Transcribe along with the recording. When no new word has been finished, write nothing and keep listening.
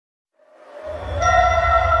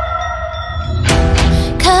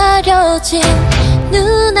가려진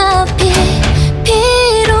눈앞이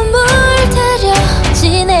피로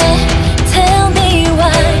물들여지네. Tell me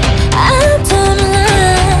why I don't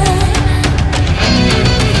lie.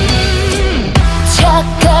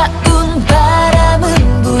 차가운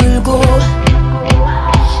바람은 불고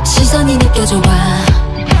시선이 느껴져 와.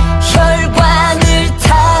 혈관을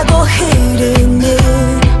타고 흐르는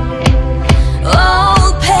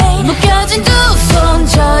Oh pain. 묶여진 두 손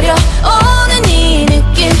저려오는 이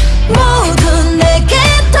느낌 모두 내게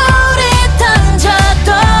돌을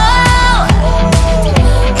던져도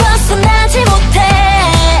벗어나지 못해.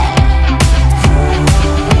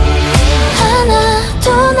 하나도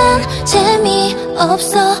난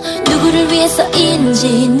재미없어. 누구를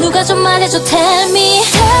위해서인지 누가 좀 말해줘. Tell me.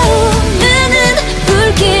 타오르는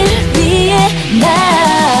불길 위에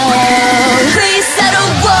now. Please I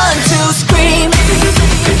don't want to scream.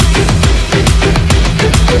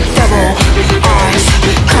 Double eyes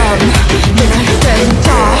come. 눈을 뜬다.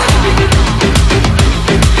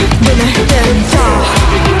 눈을 뜬다.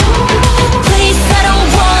 Please I don't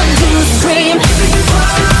want to scream.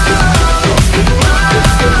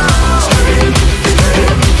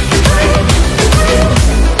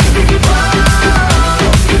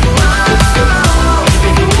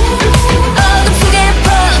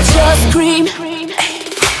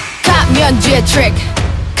 가면뒤에 트릭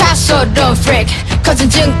가소로운 freak 거진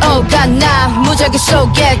증오가 나 무작위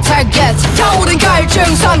속에 target. 타오른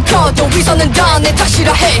갈증 삼켜도 위선은 다 내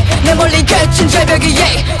탓이라 해. 내 멀리 맺힌 절벽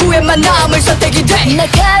위에 후회만 남을 선택이 돼.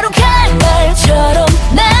 날카로운 말처럼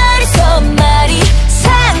날이 선말이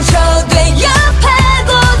상처되어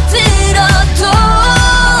파고들어도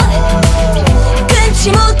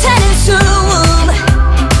끊지 못하는 숨.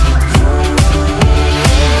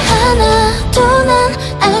 하나도 난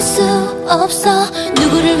알 수 없어.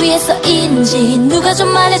 누구를 위해서인지 누가 좀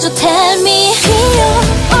말해줘. Tell me.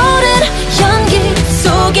 피어오른 연기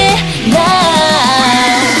속에 나.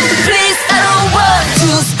 Please I don't want to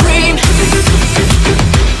scream.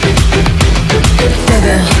 Bebe,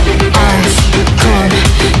 eyes come.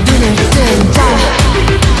 눈을 뜬다.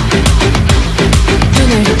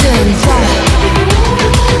 눈을 뜬다.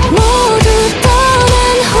 모두 떠난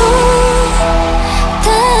후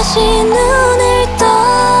다시 눈을 떠.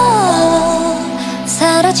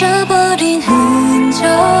 사라져버린 흔적.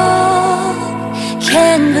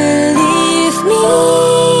 Can't believe me.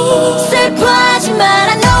 슬퍼하지 마라.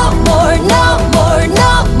 No more, no more,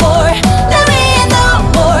 no more. 나 위해 no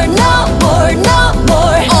more, no more, no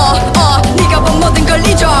more. 네가 본 모든 걸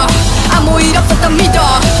잊어. 아무 일 없었던 믿어.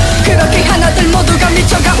 그렇게 하나들 모두가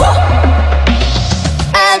미쳐가.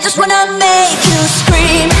 I just wanna make you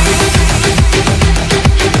scream.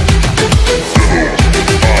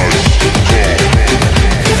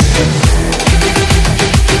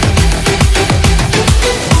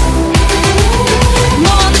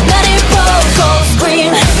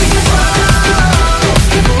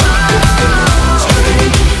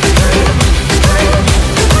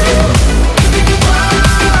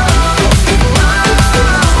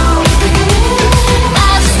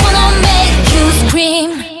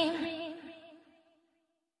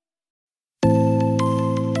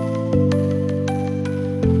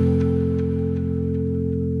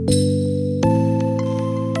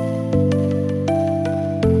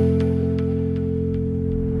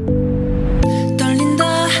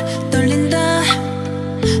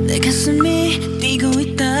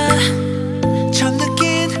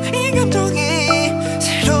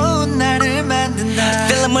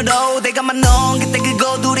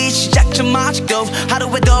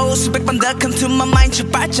 하루에도 수백 번 더 come to my mind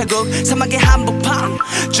발자국 사막의 한복판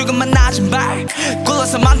죽음만 낮은 발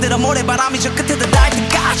굴러서 만들어 모래바람이 저 끝에다 닿을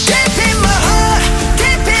때까지. Deep in my heart,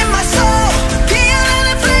 deep in my soul,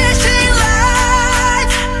 피어나는 flashing light.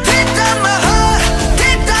 Deep down my heart,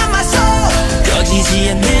 deep down my soul,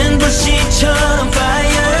 꺼지지 않는 불씨처럼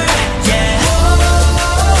fire. Yeah.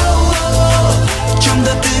 좀 더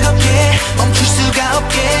뜨겁게 멈출 수가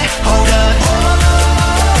없게 hold up.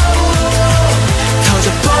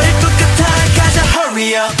 터져버릴 것 같아 가자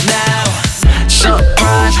hurry up now.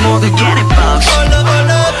 Surprise 모두 get it box.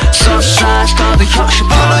 So size 더더 혁신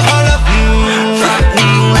boy.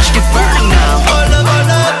 Lightning let's get burning now.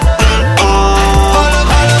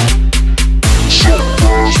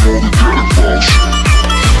 Surprise 모두 get it box.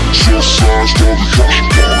 So size 더더 혁신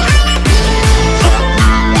boy.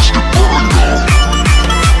 Lightning let's get burning now.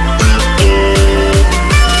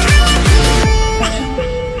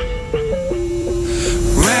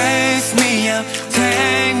 Raise me up,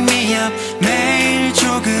 take me up, 매일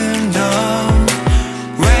조금 더.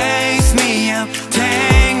 Raise me up,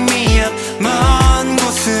 take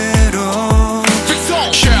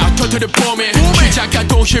그래 봄이 시작한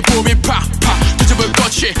동시에 붐이 팍팍 뒤집을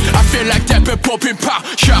꽃이 I feel like that popping pop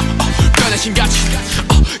shot 변하신 같이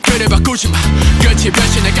그래 바꾸지마 끝이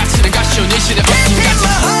변신의 가치는 가시오 네 신의 없음 같이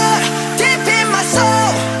Deep in my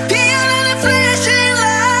soul 피어나는 flashing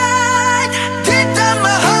light Deep down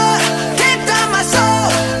my heart Deep down my soul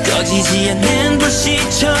꺼지지 않는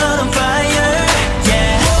불씨처럼 fire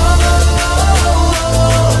yeah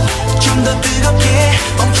좀 더 뜨겁게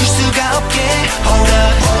멈출 수가 없게 hold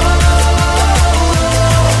up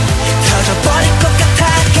터져버릴 것 같아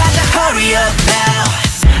가자 hurry up now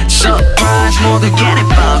Surprise 모두 get it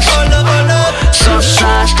box So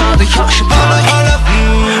size 더도 역시 party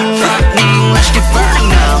Lightning let's get burning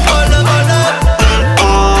now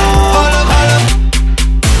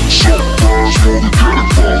Surprise 모두 get it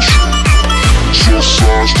box So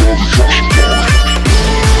size 더도 역시 party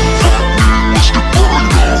Lightning let's get burning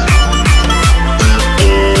now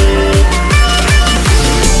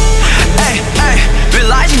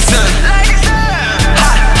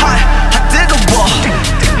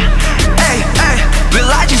Hey hey we're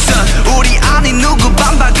lighting sun 우리 아닌 누구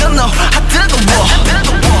반박은 너 뜨거워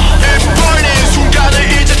It burning 순간을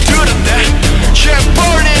이제 들었네 Yeah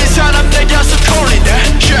burning 사람 내 곁을 콜리네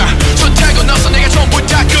Yeah 선택은 없어 내가 전부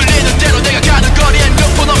다 끌리는 대로 내가 가는 거리엔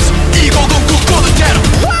끝은 없어 2009 꾸는 대로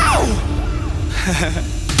Wow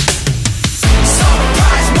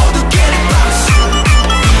Surprise 모두 get it bounce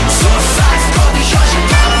Suicide 거리 현실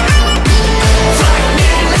party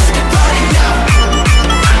Lightning let's get burning now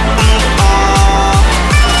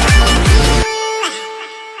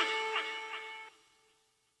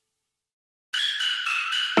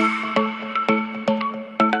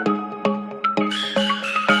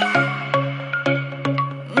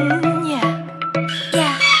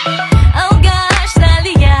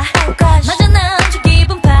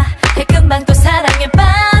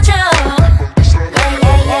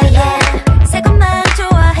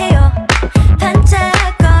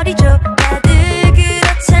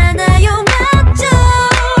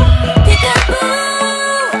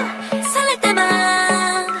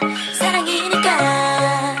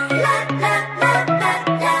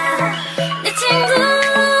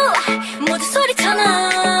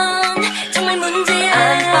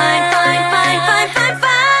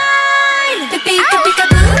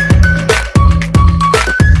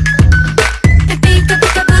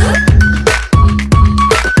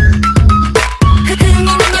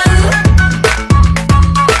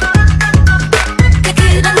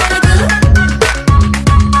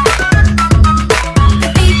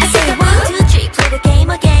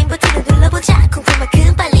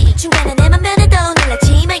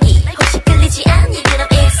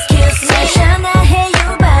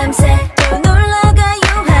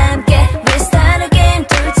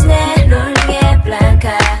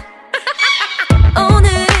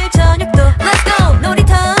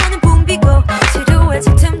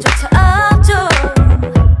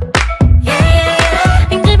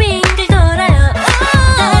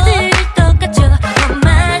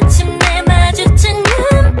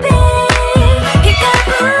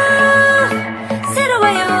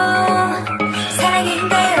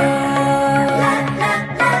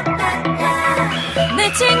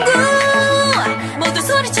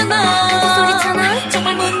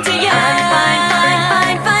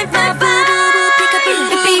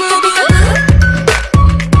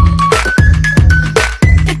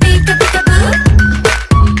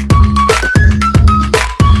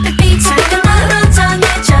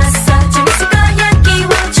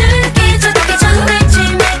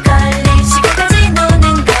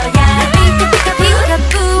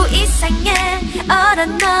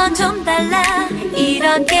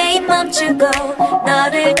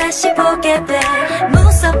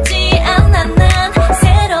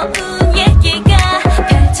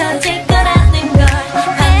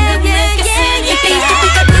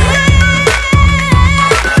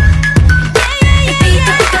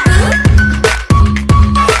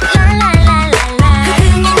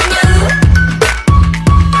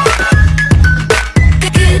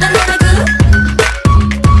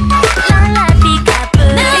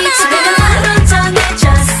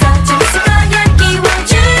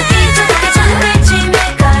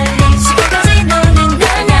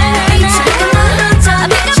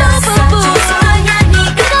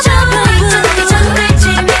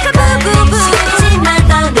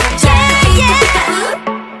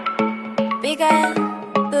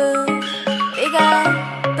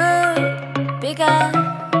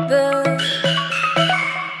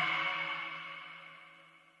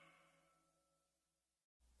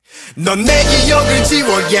넌 내 기억을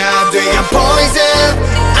지워야 돼 I'm poison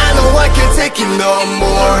I know I can't take it no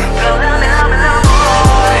more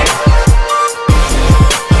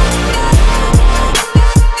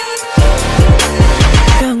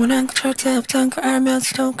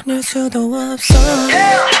가지도 끊을 수도 없어.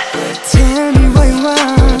 Tell me what you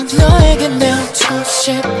want. 너에게 내어주고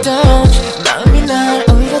싶던 마음이 날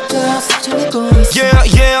오히려 더 사정이고 있어.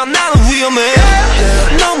 Yeah 나는 위험해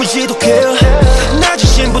너무 지독해 나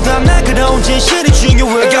자신보다 날카로운 진실이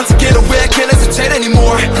중요해 I got to get away can't hesitate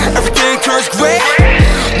anymore Everything turns gray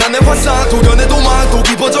난 내 환상 도련의 도망 또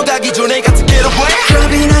깊어져가기 전에 got to get away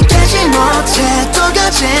겁이 나 깨지 못해 또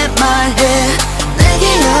거짓말해 내게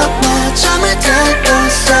없나 잠을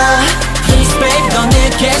들었어. Please babe 넌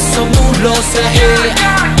내게서 물러서 해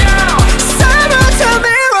Someone tell me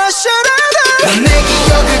what should I do. 넌 내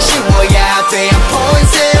기억을 지워야 돼 I'm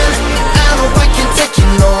poison I know I can't take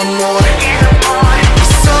it no more 이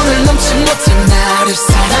선을 넘지 못해 나를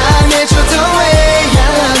사랑해줘 The way I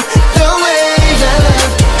love The way I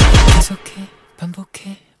love 계속해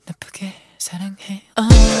반복해 나쁘게 사랑해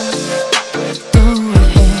또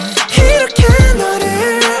왜 이렇게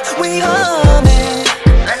너를 위험해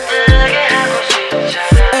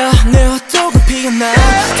내 헛독은 피어나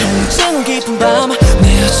통증은 깊은 밤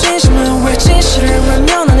내 진심은 왜 진실을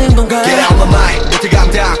외면하는 건가 Get out my mind 못해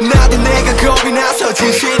감당 나도 내가 겁이 나서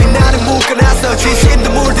진실이 나를 묶어놨어 진심도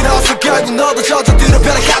물들어서 결국 너도 젖어들어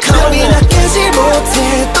변한 겁이 나 깨지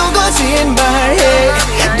못해 또 거짓말해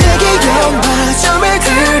내게 영화 점을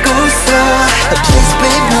들고 있어. Please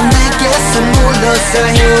babe 넌 내게서 물러서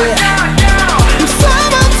해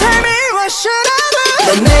Someone tell me what should I do.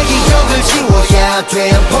 넌 내 기억을 지워야 돼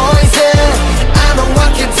I'm poison I know I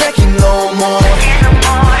can't take it no more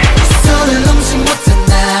이 선을 넘지 못해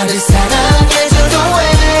나를 사랑해줘 The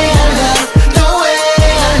way I love The way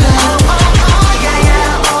I love Oh oh yeah yeah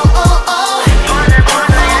Oh oh oh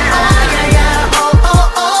yeah yeah Oh oh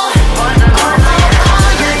oh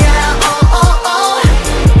yeah yeah Oh oh oh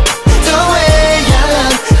The way I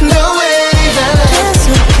love The way I love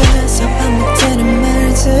계속해서 반복되는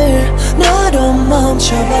말들 너로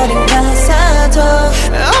멈춰버린 가사도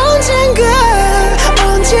언젠가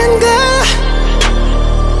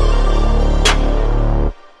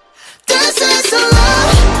This is a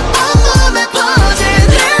love 온몸에 퍼진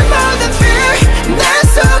Need more than fear 내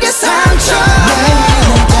속의 상처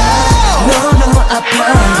너 너무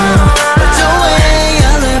아파요. The way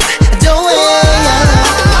I live The way I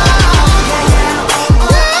live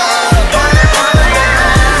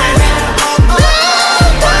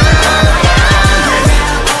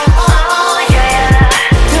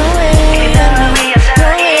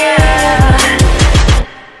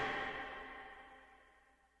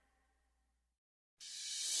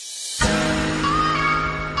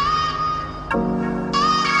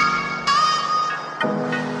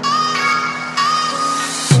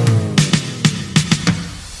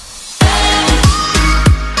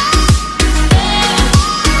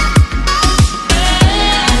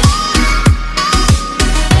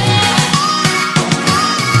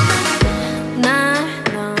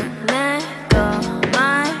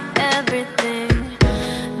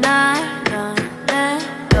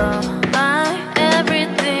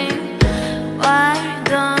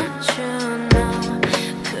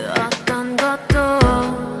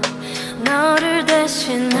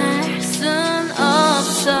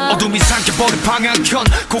어둠이 삼켜버린 방향견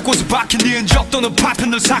곳곳에 박힌 네 흔적 또는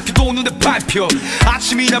파편을 삭혀도 눈에 밟혀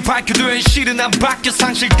아침이나 밝혀도 실은 안 바뀌어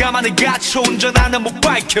상실감 안에 갇혀 운전하나 못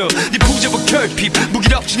밝혀 네 부재보 결핍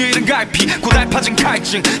무기력진 이런 갈피 고달파진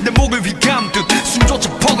갈증 내 목을 휘감듯 숨조차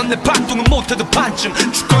퍼간 내 박동은 못해도 반쯤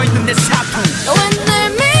죽어있는 내 사품 왜 날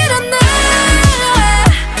밀어내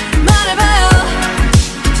말해봐요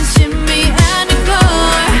진심이 아닌 걸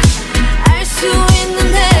알 수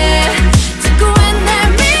있는데 자꾸 왜 날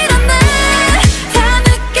밀어내 다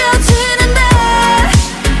느껴지는데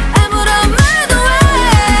아무런 말도 왜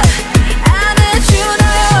안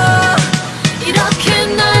해주나요 이렇게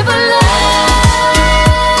널 볼래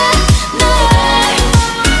날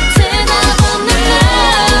대답 없는 날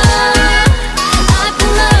I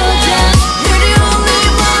feel love just you're the only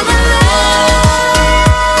one I love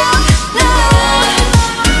날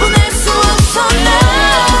보낼 수 없어 널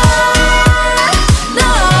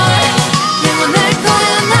영원할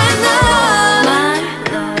거야 날 My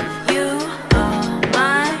love you are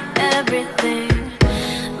my everything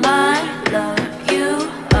My love you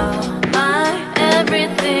are my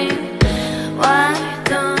everything Why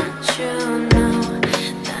don't you know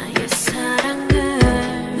나의 사랑을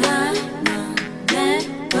넌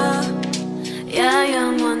내거야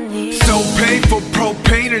영원히 So painful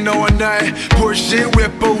propane 너와 나의 불신 왜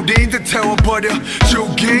뿌린데 태워버려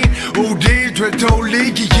죽인 우릴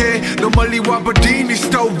되돌리기에 너 멀리 와버린 이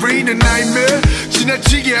스토리는 nightmare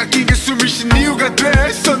지나치게 아끼게 숨을 쉰 이유가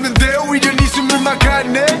됐었는데 오히려 네 숨을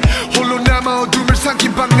막았네 홀로 남아 어둠을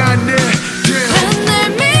삼킨 방 안에 날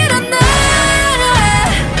밀어내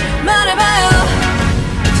말해봐요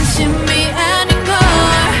진심이 아닌 걸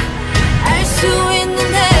알 수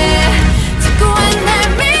있는데 자꾸 왜 날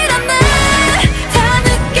밀어내 다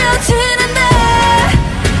느껴지는데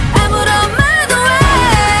아무런 말도 왜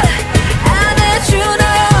안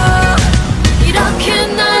해주나요 이렇게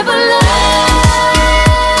날 불러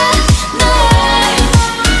날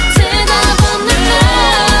대답없는 날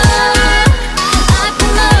I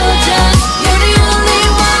apologize You're the only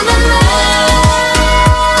one I love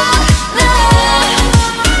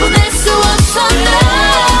보낼 수 없어 널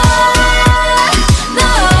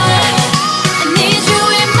I need you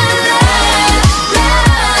in my life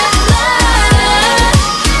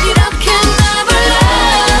이렇게 날 불러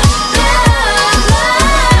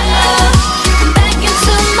Come back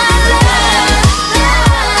into my life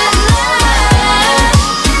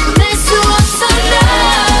보낼 수 없어 널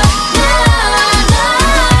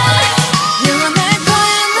영원할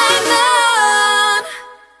거야 난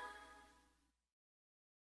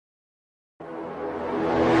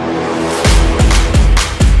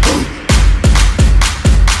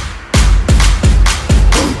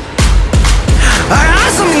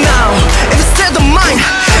Answer me now, if it's still the mine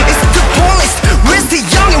It's too pointless, we're still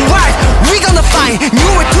young and wild We gonna find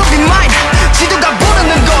new way to be mine 지도가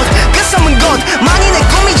부르는 곳, 끝섬은 곳 만인의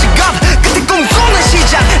꿈이 직업 끝에 꿈꾸는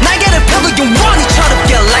시작 날개를 펴고 영원히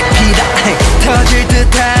철없게 like Peter 터질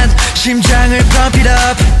듯한 심장을 pump it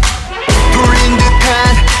up 불린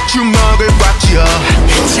듯한 주먹을 꽉 쥐어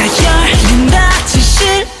자 열린다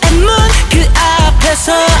지실의 문 그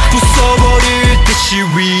앞에서 부숴버릴 듯이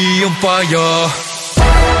we on fire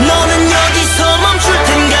너는 여기서 멈출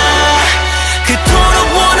텐가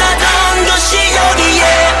그토록 원하던 것이 여기에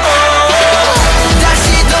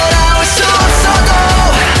다시 돌아올 수 없어도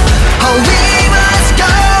Oh we must go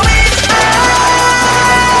it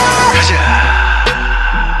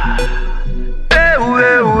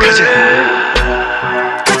on 가자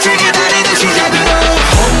끝을 기다리는 시작으로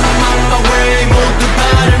On my way 모두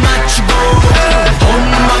발을 맞추고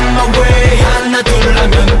On my way 하나 둘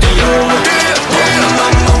하면 뛰어 On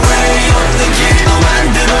my way 없는 길도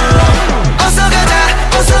만들어 어서 가자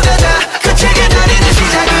끝을 기다리는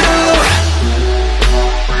시작으로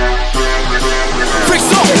Freak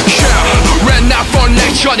song yeah ran out for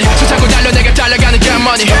next journey 세상고 달려 내가 달려가는 get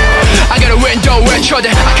money I got a window 외쳐대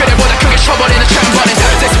아크레보다 크게 쳐버리는 cham버린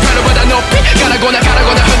섹스팔로보다 높이 가라고나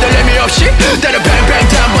흔들림이 없이 때려 뱅뱅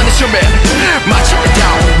단번에 숨을 마치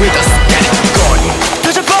down with us get it going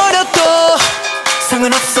터져버려도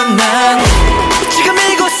상관없어 난 지금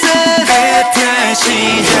이곳은 끝의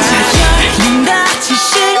시작 열린다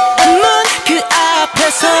지실의 문 그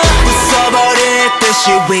앞에서 부숴버릴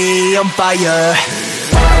듯이 we on fire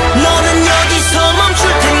너는 여기서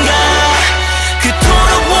멈출 텐가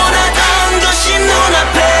그토록 원하던 것이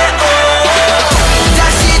눈앞에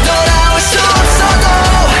다시 돌아올 수 없어도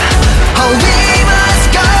Oh we must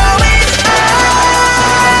go it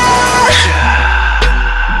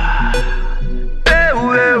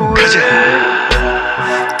on 가자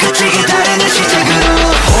끝을 기다리는 시작으로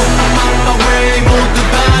On my way 모두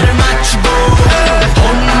발을 맞추고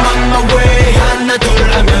On my way 하나 둘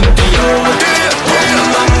하면 뛰어 On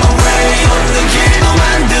my way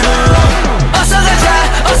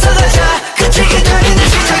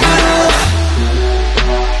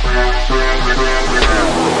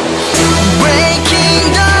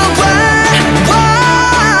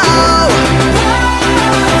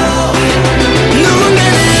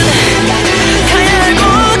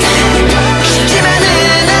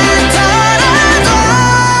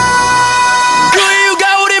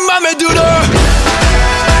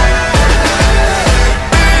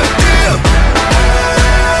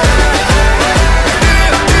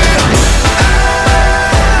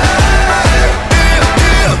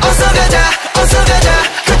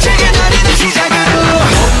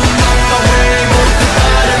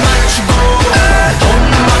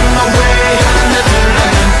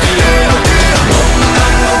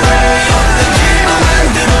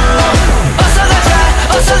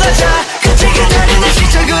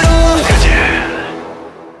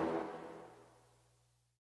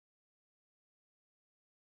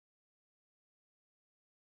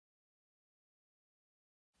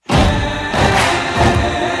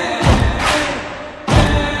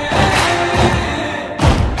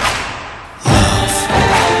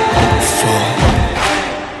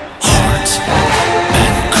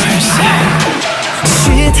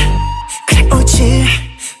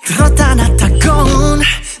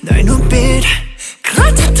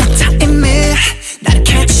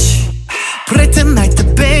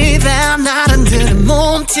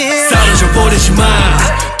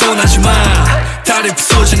떠나지마 달이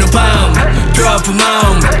부서지는 밤 뼈아픈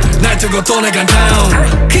마음 날 두고 떠나간 다음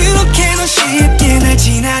그렇게는 쉽게 날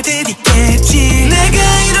지나들이겠지 내가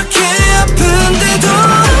이렇게 아픈데도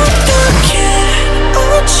어떻게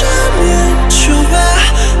어쩌면 좋아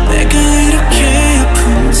내가 이렇게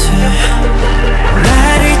아픈데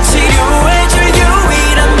나를 치료해줄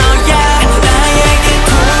유일한 너야 나에게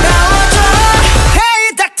돌아와줘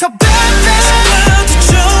Hey Dr. Bebe 저도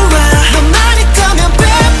좋아 너만 있다면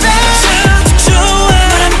Bebe 저도 좋아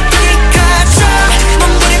너랑 함께가줘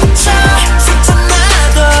몸부림쳐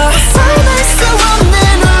상처나도 벗어날 수 없는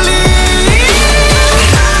울림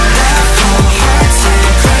Love for hearts and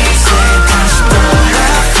crazy 다시 또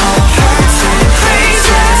Love for hearts and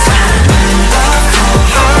crazy Love for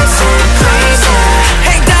hearts and crazy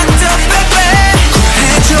Hey Dr. Bebe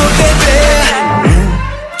구해줘 Bebe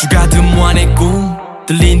주가든 무한의 꿈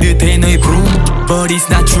들린 듯해 너의 부름 But it's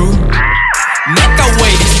not true 내가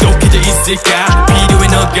왜 이리 지독해져 있을까 필요해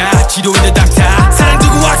너가 치료해 닥터 사랑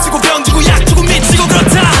주고 악쓰고 병 주고 약 주고 미치고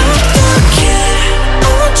그렇다 어떻게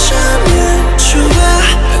어쩌면 좋아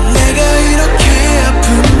내가 이렇게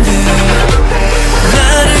아픈데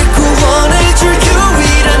나를 구원해줄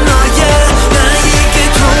유일한 너야 나에게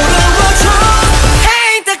돌아와줘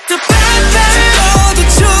Hey Dr. Bebe 저도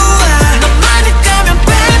좋아 너만 있다면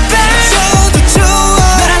Bebe 저도 좋아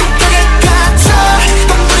나랑 함께 가줘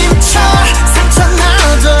몸부림쳐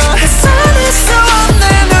상처나도 벗어날 수 없는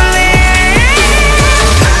울림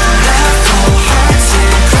Love for hearts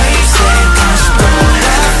and crazy 다시 또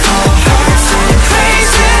Love for hearts and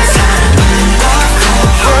crazy Love for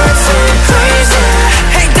hearts and crazy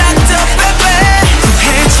Hey Dr. Bebe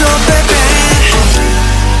구해줘 Bebe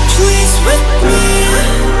Please with me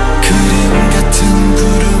그림 같은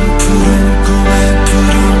구름 푸른 꿈의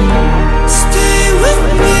푸름 Stay with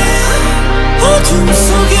me 어둠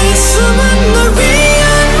속에 숨은 널 위한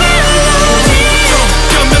멜로디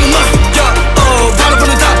변명은 마 바로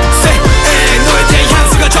보낸다 Say 너에 대한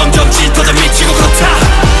향수가 점점 짙어져 미치고 그렇다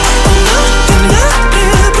너 때문에 나를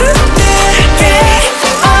부른대 Yeah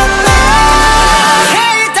oh no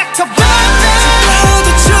Hey Dr. Bebe 저도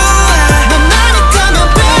좋아 너만 있다면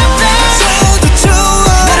Bebe 저도 좋아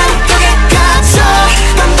나랑 함께 가줘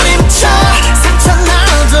몸부림쳐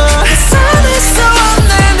상처나도 벗어날 수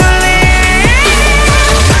없는 울림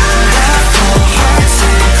Love for hearts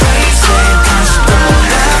and crazy 다시 또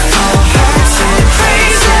Love for hearts and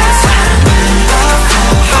crazy Love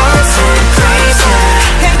for hearts and crazy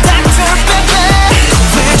Hey Dr. Bebe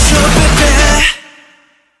구해줘 Bebe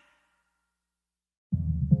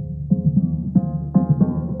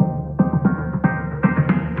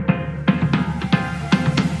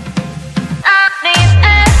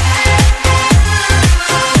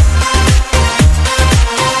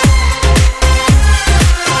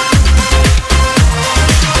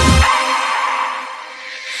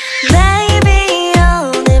Baby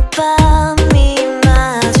오늘 밤이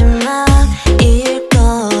마지막일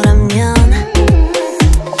거라면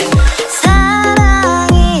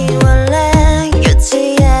사랑이 원래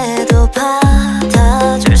유치해도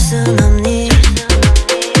받아줄 순 없니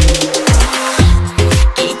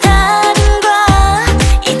기다림과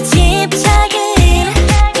이 집착은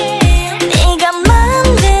네가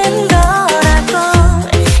만든 거라고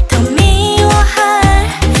더 미워할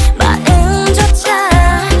마음조차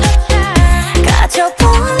가져본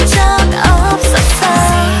적 없었어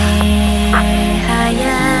하얀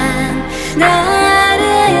나를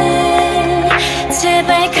제발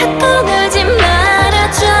갖다 놓지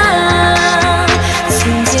말아줘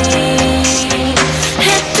순진했던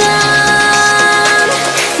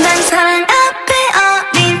난 사랑 앞에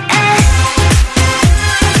어린 애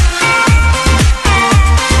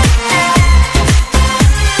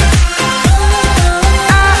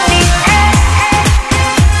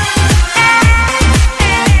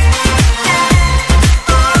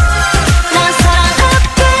난 사랑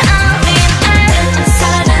앞에 어린 애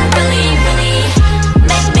사랑은 really really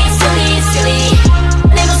make me silly silly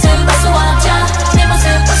내 모습 벗어와줘 내 모습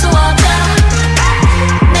벗어와줘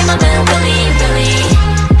내 맘은 really really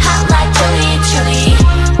hot like chili chili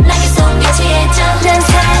나 계속 미치해져 난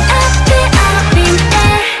사랑 앞에 어린 애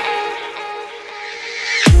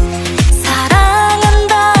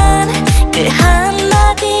사랑한다는 그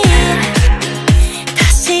한마디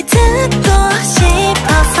다시 듣고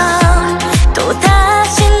싶어서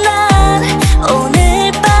또다시 난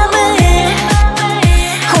오늘 밤을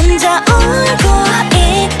혼자 울고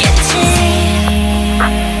있겠지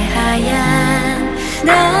하얀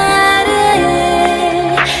나를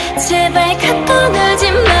제발 갖다 놓지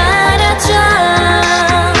말아줘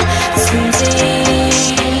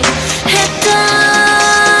순진했던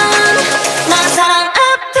난 사랑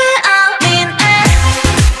앞에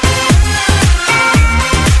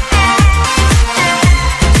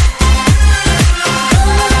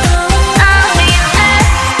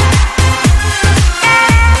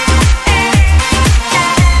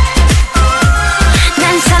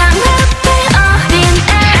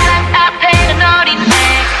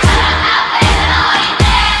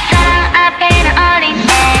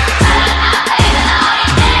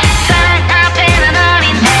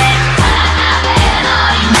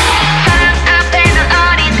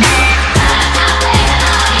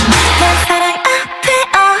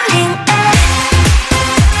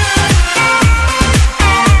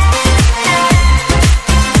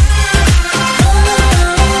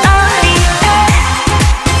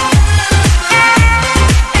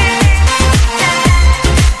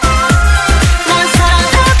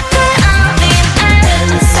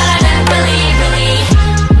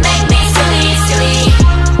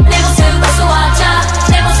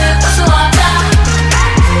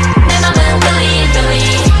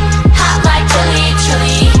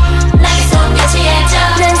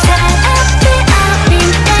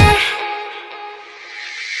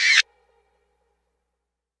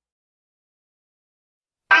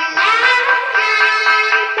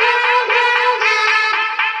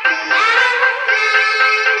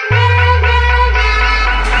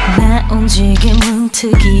움직임은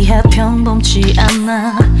특이해 평범치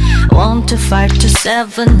않아 1, 2, 5, 2,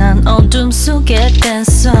 7 난 어둠 속의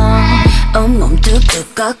댄서 온몸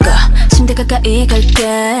뚝뚝 꺾어 침대 가까이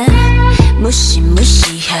갈게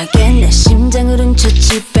무시무시하게 내 심장을 훔쳐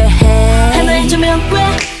지배해 하나의 조명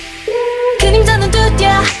왜 그림자는 두드려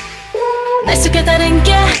날 속에 다른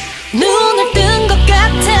게 눈을 뜬 것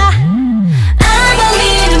같아 I'm a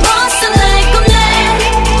little monster like a man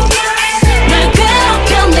날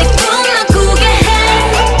괴롭혀 내 꿈만 꾸게 해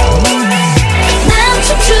난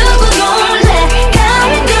춤추고 놀래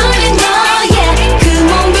가위 뚫린 너의 그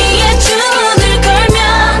몸 위에 주문을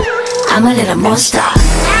걸면 I'm a little monster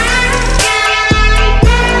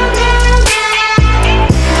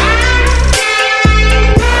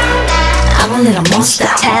little monster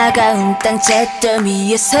차가운 땅 잿더미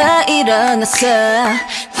위에서 일어났어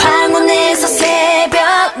황혼에서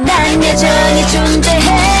새벽 난 여전히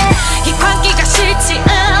존재해 이 광기가 싫지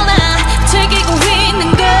않아 즐기고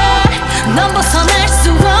있는 걸 넌 벗어날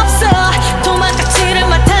수 없어 도망가지를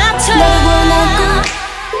맡아쳐 널 원하고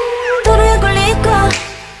도로에 걸리고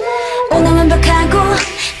오늘 완벽하고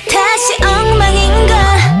다시 엉망인가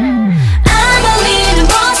I'm a little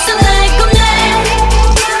monster like a man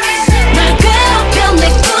날 괴롭혀 내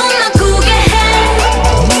꿈만 꾸게 해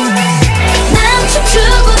난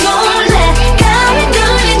춤추고 놀래 가위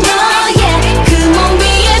뚫린 너의 그 몸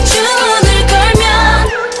위에 주문을 걸면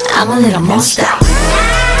I'm a little monster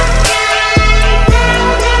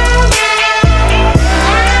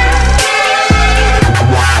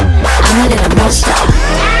I'm a little monster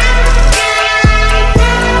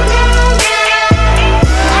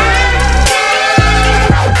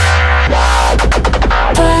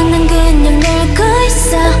뻔한 그냥 놀고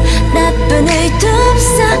있어 나쁜 의도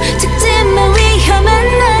없어 직진만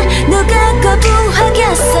위험한 날 누가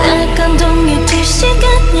거부하겠어 날 감동이 될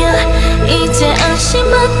시간이야 이제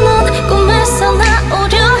안심한 넌 꿈에서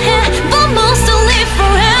나오려 해 But most to live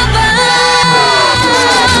forever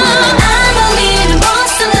I'm a little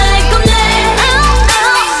monster like a man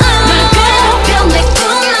날 괴롭혀 내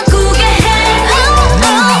꿈만 꾸게 해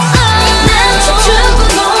난 춤추고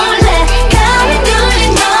놀래 가위 뚫린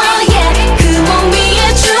너의 그 몸 위에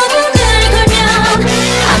주문을 걸면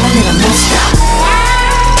I'm a little monster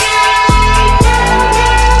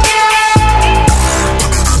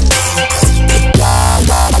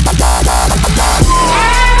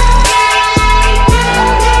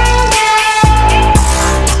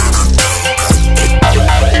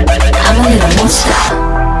I'm a little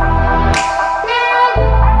monster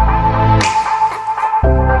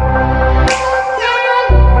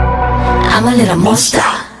I'm a little monster